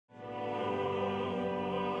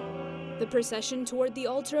The procession toward the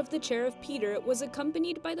altar of the chair of Peter was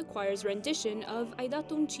accompanied by the choir's rendition of Hai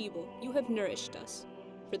dato un cibo, You Have Nourished Us.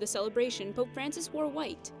 For the celebration, Pope Francis wore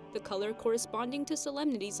white, the color corresponding to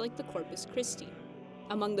solemnities like the Corpus Christi.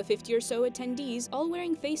 Among the 50 or so attendees, all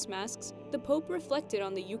wearing face masks, the Pope reflected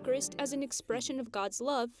on the Eucharist as an expression of God's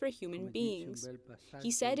love for human beings.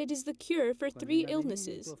 He said it is the cure for 3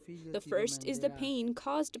 illnesses. The first is the pain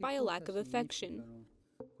caused by a lack of affection.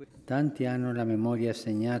 Tanti hanno la memoria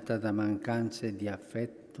segnata da mancanze di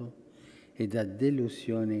affetto e da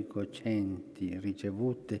delusioni cocenti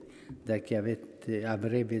ricevute da chi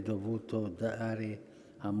avrebbe dovuto dare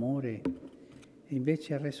amore e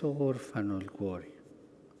invece ha reso orfano il cuore.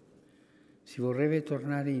 Si vorrebbe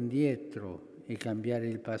tornare indietro e cambiare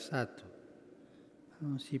il passato, ma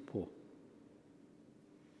non si può.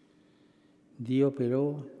 Dio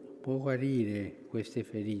però può guarire queste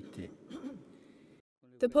ferite.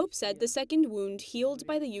 The Pope said the second wound healed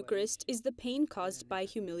by the Eucharist is the pain caused by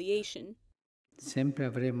humiliation. Sempre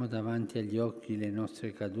avremo davanti agli occhi le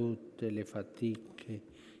nostre cadute, le fatiche,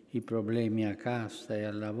 i problemi a casa e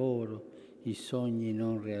al lavoro, i sogni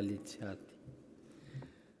non realizzati.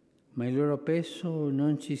 Ma il loro peso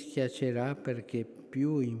non ci schiaccerà perché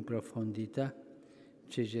più in profondità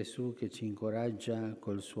c'è Gesù che ci incoraggia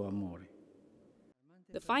col suo amore.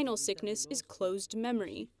 The final sickness is closed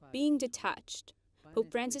memory, being detached. Pope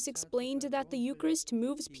Francis explained that the Eucharist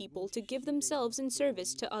moves people to give themselves in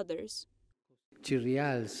service to others. Ci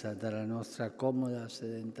rialza dalla nostra comoda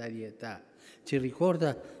sedentarietà, ci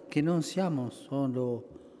ricorda che non siamo solo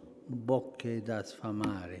bocche da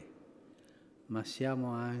sfamare, ma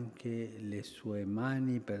siamo anche le sue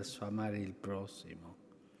mani per sfamare il prossimo.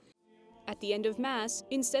 At the end of Mass,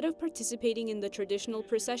 instead of participating in the traditional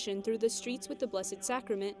procession through the streets with the Blessed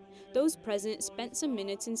Sacrament, those present spent some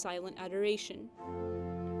minutes in silent adoration.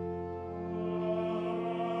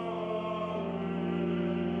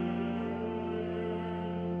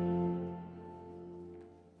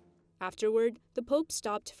 Afterward, the Pope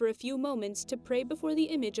stopped for a few moments to pray before the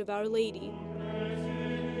image of Our Lady.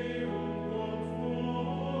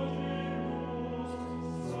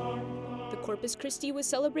 The Corpus Christi was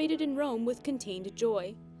celebrated in Rome with contained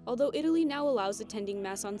joy. Although Italy now allows attending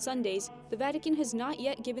Mass on Sundays, the Vatican has not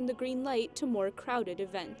yet given the green light to more crowded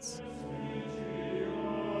events.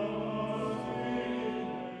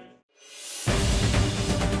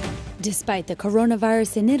 Despite the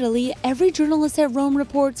coronavirus in Italy, every journalist at Rome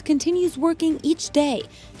Reports continues working each day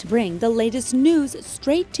to bring the latest news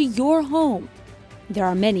straight to your home. There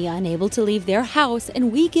are many unable to leave their house,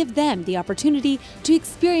 and we give them the opportunity to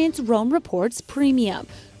experience Rome Reports Premium.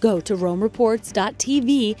 Go to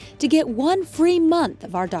romereports.tv to get 1 free month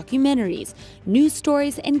of our documentaries, news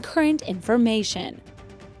stories, and current information.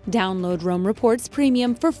 Download Rome Reports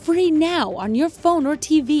Premium for free now on your phone or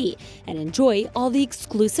TV and enjoy all the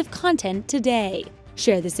exclusive content today.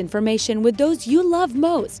 Share this information with those you love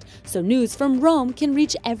most so news from Rome can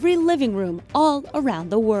reach every living room all around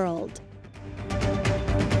the world.